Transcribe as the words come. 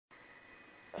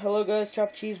Hello guys,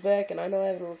 Chopped Cheese back, and I know I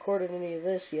haven't recorded any of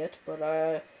this yet, but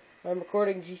I'm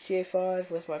recording GTA 5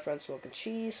 with my friend Smoking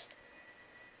Cheese.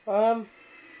 Yeah,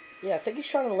 I think he's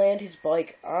trying to land his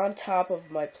bike on top of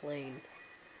my plane.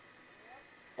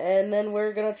 And then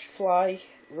we're gonna fly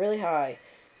really high.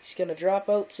 He's gonna drop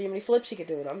out, see how many flips he can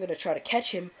do, and I'm gonna try to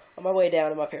catch him on my way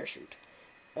down in my parachute.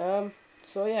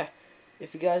 So yeah,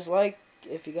 if you guys like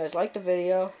the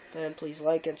video, then please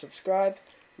like and subscribe,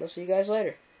 and I'll see you guys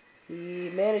later. He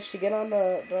managed to get on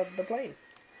the plane.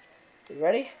 You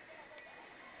ready?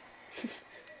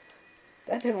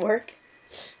 That didn't work.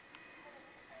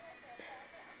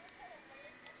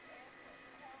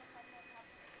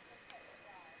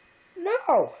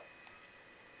 No!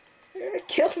 You're gonna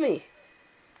kill me.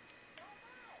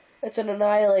 It's an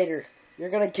annihilator. You're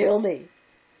gonna kill me.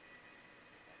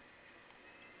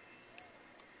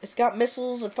 It's got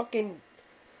missiles and fucking...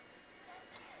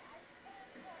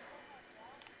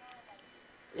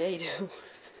 Yeah, you do.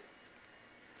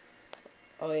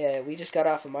 Oh yeah, we just got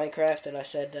off of Minecraft and I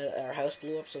said that our house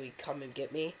blew up so he'd come and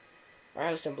get me. Our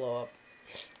house didn't blow up.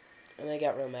 And they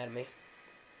got real mad at me.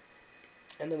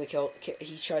 And then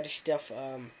he tried to stuff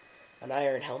an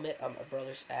iron helmet on my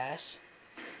brother's ass.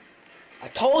 I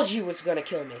told you it was gonna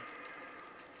kill me.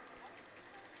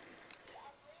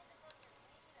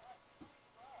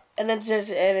 And then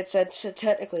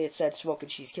technically it said Smoking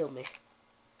Cheese killed me.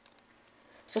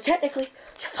 So technically, you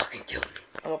fucking killed me.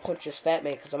 I'm gonna punch this fat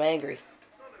man because I'm angry.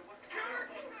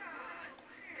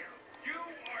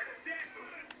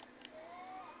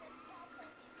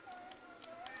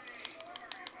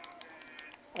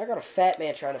 I got a fat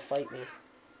man trying to fight me.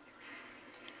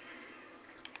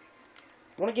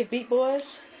 Wanna get beat,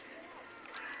 boys?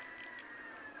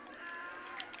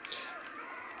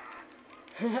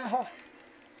 Haha.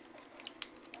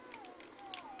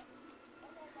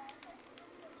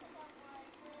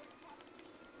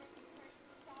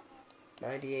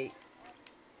 98.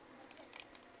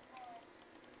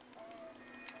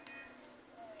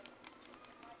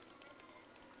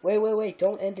 Wait,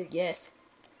 don't end it yet.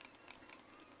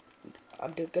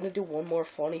 I'm gonna do one more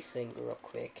funny thing real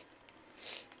quick.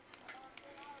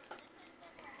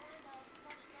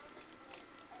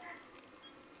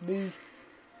 Me.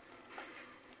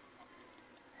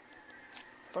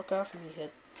 Fuck off me, head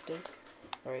thing.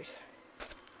 Alright.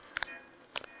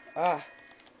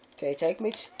 Okay, take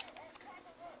me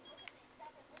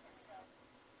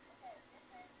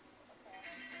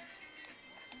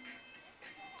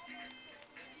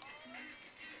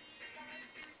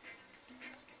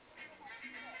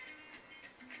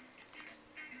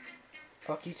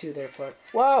Fuck you too there, front.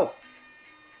 Whoa!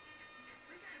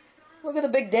 Look at the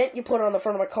big dent you put on the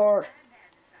front of my car.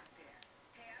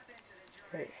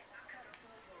 Right.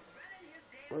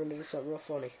 We're gonna do something real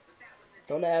funny.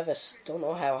 Don't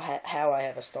know how I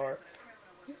have a star.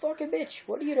 You fucking bitch!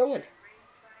 What are you doing?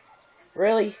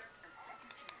 Really?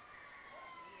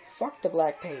 Fuck the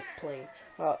black paint plane.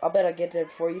 I'll bet I get there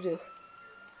before you do.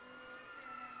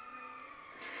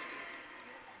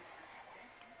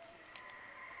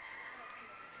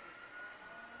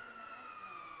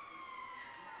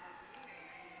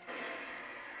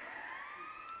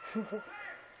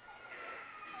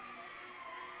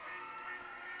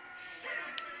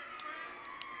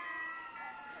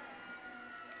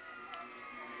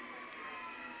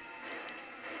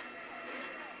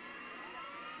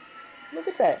 Look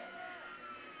at that.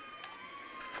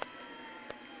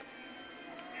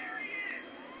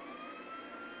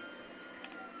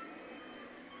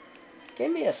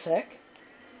 Give me a sec.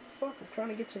 Fuck, I'm trying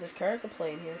to get to this cargo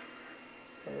plane here.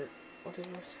 Or, what is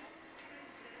this?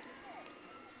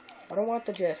 I don't want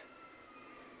the jet.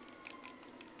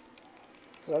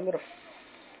 Cause I'm gonna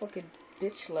fucking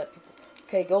bitch slap people.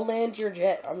 Okay, go land your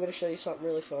jet. I'm gonna show you something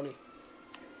really funny.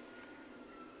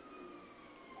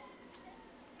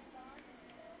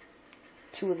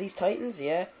 Two of these Titans,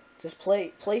 yeah. Just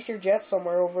place your jet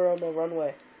somewhere over on the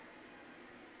runway.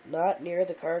 Not near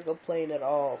the cargo plane at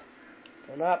all.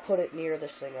 Do not put it near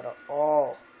this thing at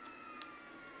all.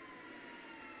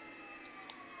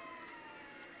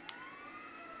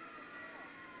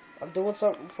 I'm doing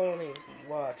something funny.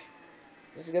 Watch.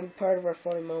 This is gonna be part of our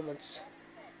funny moments.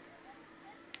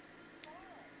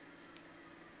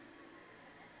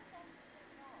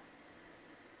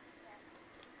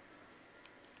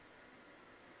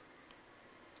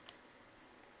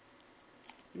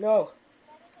 No.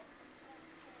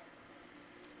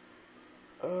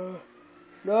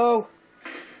 No.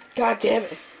 God damn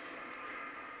it.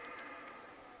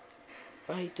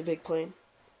 I hate the big plane.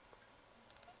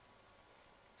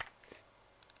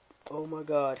 Oh my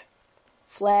god.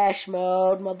 Flash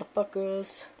mode,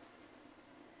 motherfuckers.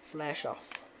 Flash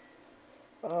off.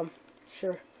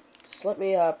 Sure. Just let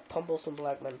me, pummel some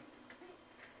black men.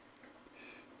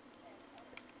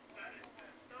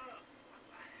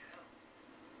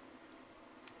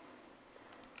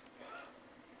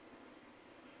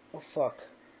 Oh, fuck.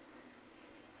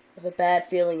 I have a bad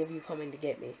feeling of you coming to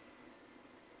get me.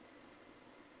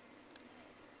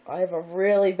 I have a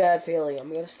really bad feeling.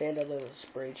 I'm gonna stand under this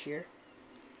bridge here.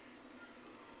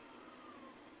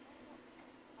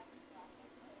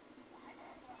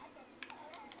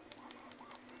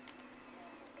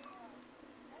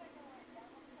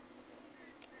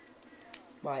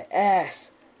 My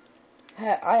ass.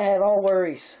 I had all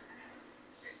worries.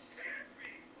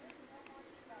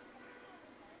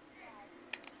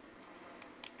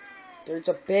 There's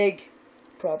a big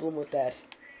problem with that.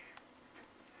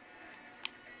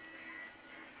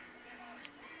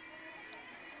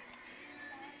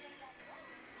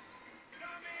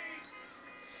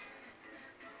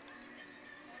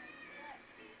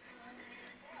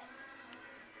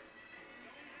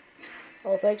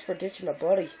 Oh, thanks for ditching a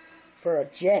buddy for a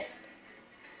jet.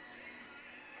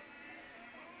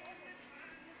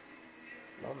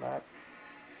 No, I'm not.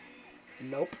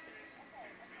 Nope.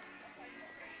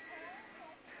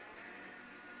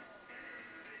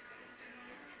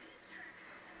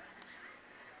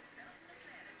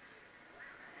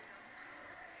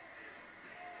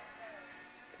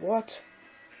 What?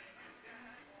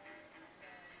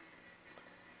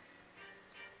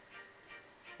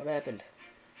 What happened?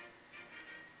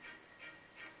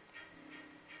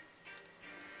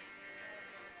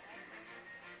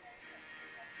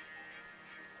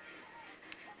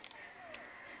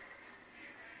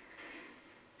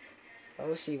 I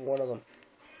only see one of them.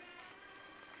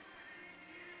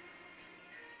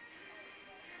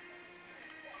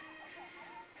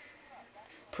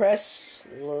 Press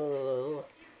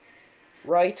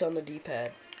right on the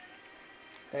D-pad.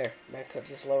 There. Now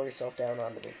just lower yourself down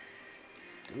onto me.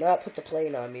 Do not put the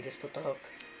plane on me, just put the hook.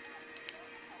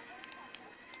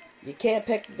 You can't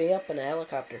pick me up in a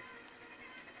helicopter.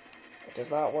 It does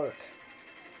not work.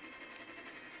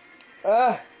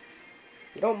 Ah!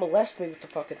 You don't molest me with the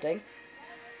fucking thing.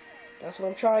 That's what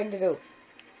I'm trying to do.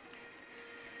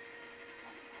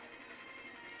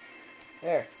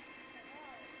 There.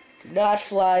 Do not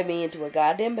fly me into a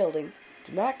goddamn building.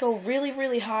 Do not go really,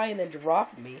 really high and then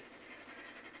drop me.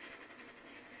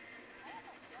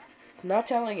 I'm not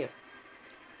telling you.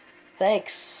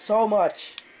 Thanks so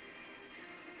much.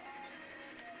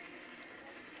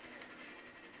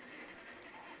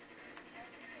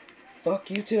 Fuck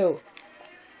you too.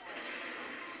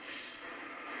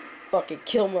 Fucking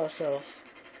kill myself.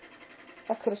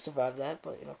 I could have survived that,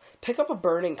 but you know. Pick up a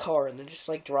burning car and then just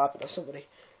like drop it on somebody.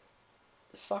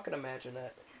 Just fucking imagine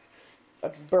that. A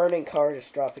burning car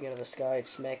just dropping out of the sky and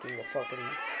smacking the fucking...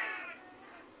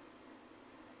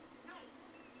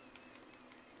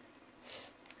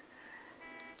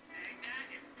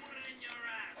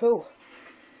 Who?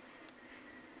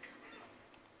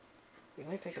 You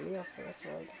ain't picking me up, that's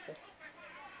all I can say.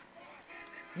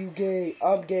 You gay,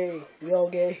 I'm gay, we all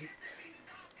gay.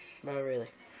 Not really.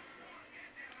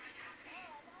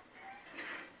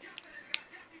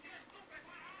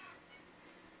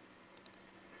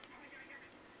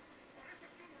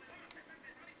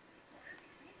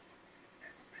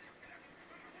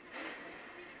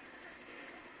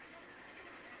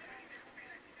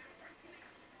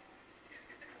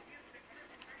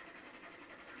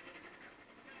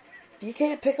 You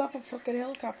can't pick up a fucking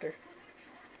helicopter.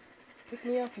 Pick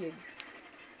me up, you.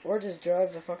 Or just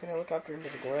drive the fucking helicopter into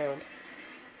the ground.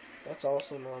 That's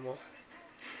also normal.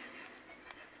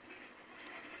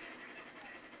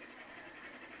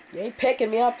 You ain't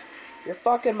picking me up. You're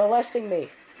fucking molesting me.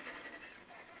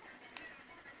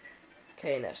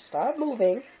 Okay, now stop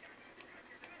moving.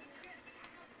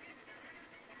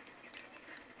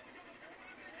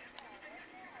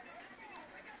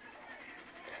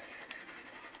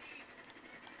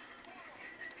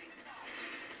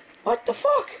 What the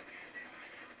fuck?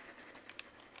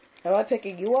 Am I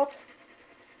picking you up?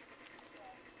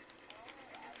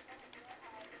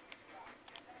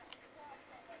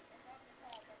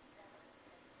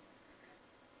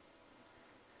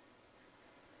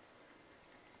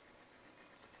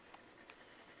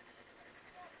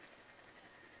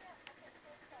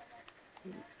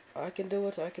 I can do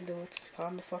it, I can do it. Just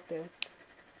calm the fuck down.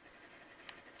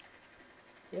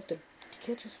 You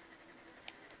can't just...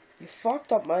 You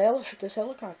fucked up this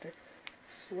helicopter.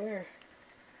 I swear.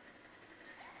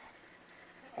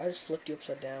 I just flipped you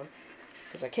upside down.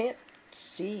 Because I can't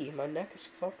see. My neck is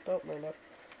fucked up right now.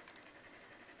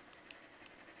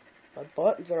 My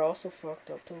buttons are also fucked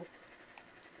up too.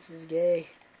 This is gay.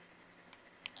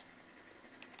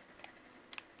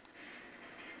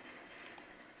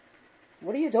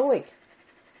 What are you doing?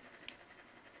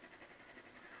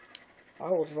 I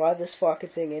will drive this fucking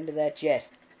thing into that jet.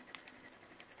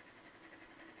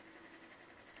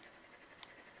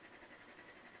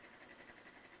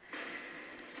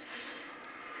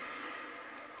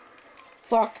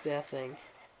 Fuck that thing.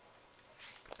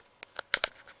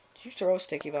 Did you throw a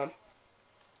sticky bomb? Did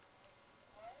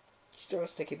you throw a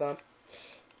sticky bomb?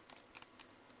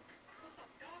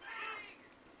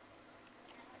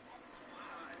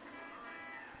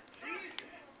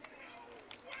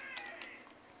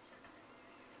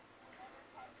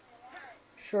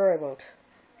 Sure I won't.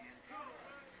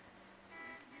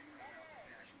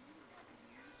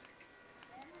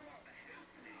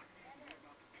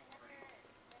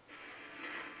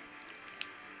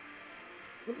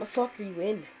 What the fuck are you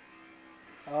in?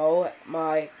 Oh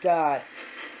my god.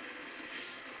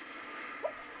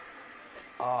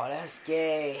 Oh, that's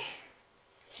gay.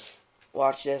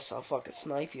 Watch this, I'll fucking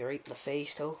snipe you right in the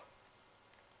face, though.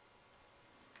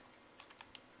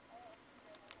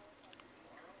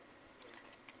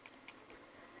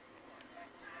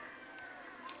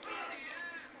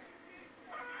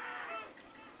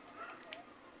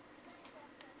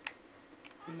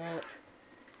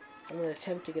 I'm gonna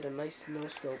attempt to get a nice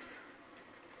no-scope.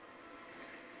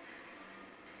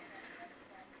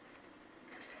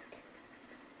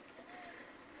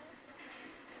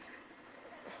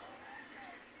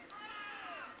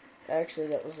 Actually,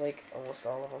 that was like almost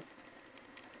all of them.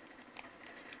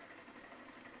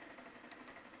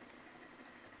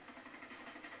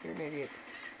 You're an idiot.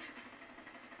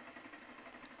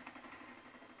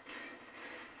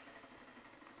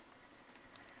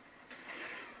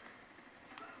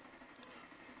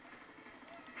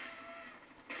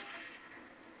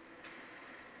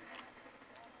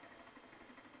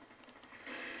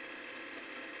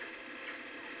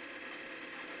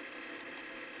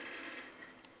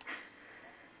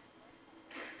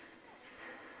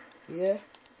 Yeah.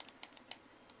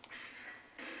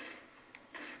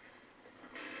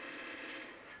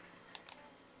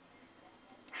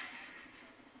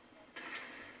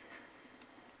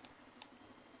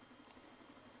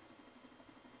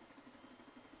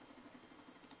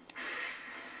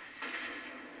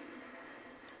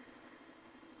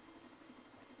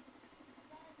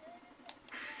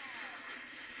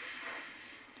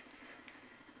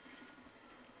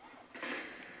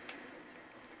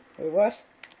 Wait, what?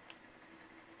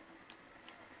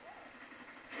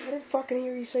 I didn't fucking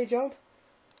hear you say jump.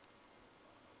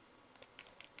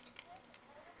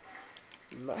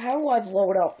 How do I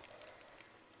blow it up?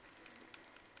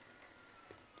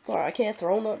 Well, I can't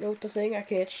throw nothing with the thing. I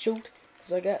can't shoot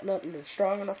because I got nothing that's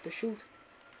strong enough to shoot.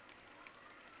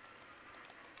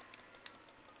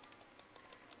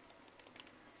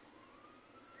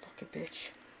 Fucking bitch.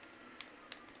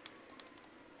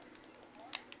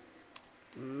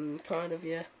 Kind of,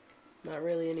 yeah. Not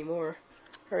really anymore.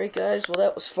 Alright guys, well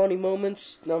that was Funny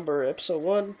Moments, episode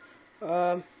 1.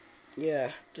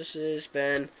 Yeah, this has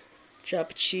been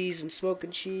chopping cheese and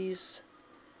smoking cheese.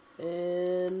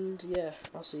 And yeah,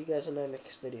 I'll see you guys in the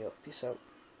next video. Peace out.